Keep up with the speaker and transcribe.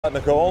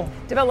Nicole.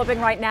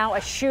 Developing right now, a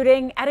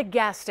shooting at a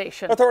gas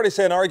station. Authorities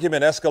say an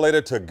argument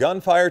escalated to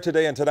gunfire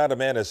today, and tonight a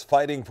man is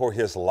fighting for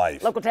his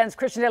life. Local 10's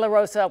Christian De La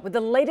Rosa with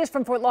the latest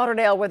from Fort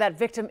Lauderdale, where that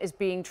victim is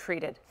being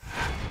treated.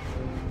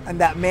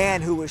 And that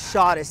man who was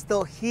shot is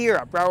still here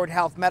at Broward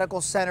Health Medical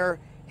Center.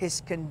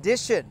 His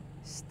condition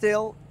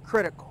still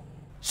critical.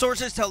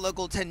 Sources tell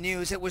Local 10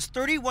 News it was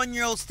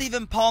 31-year-old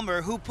Stephen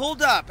Palmer who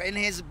pulled up in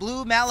his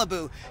blue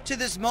Malibu to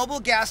this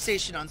mobile gas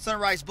station on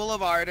Sunrise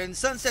Boulevard and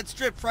Sunset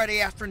Strip Friday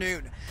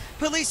afternoon.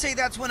 Police say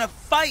that's when a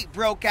fight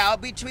broke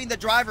out between the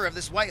driver of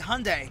this white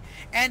Hyundai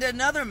and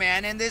another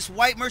man in this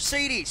white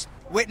Mercedes.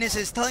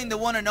 Witnesses telling the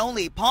one and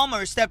only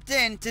Palmer stepped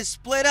in to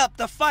split up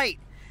the fight.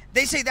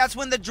 They say that's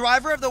when the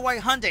driver of the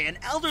white Hyundai, an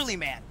elderly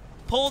man,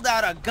 pulled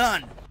out a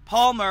gun.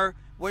 Palmer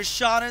was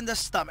shot in the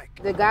stomach.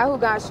 The guy who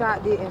got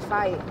shot didn't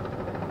fight.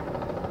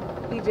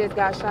 He just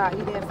got shot.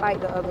 He didn't fight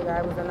the other guy.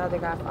 It was another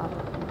guy following.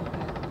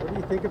 What do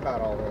you think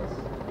about all this?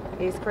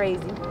 It's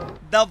crazy.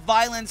 The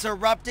violence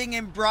erupting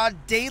in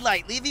broad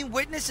daylight, leaving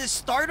witnesses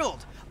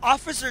startled.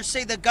 Officers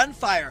say the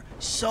gunfire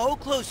so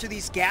close to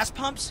these gas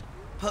pumps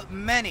put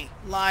many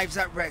lives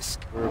at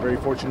risk. We're very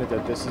fortunate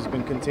that this has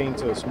been contained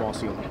to a small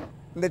scene.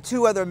 The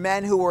two other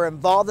men who were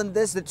involved in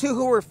this, the two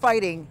who were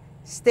fighting,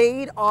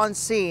 stayed on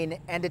scene,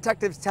 and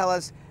detectives tell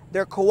us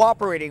they're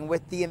cooperating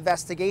with the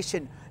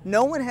investigation.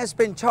 No one has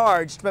been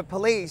charged, but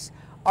police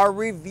are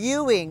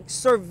reviewing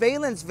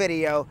surveillance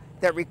video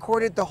that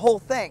recorded the whole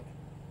thing.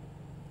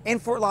 In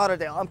Fort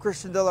Lauderdale, I'm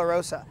Christian De La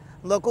Rosa,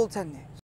 Local 10 News.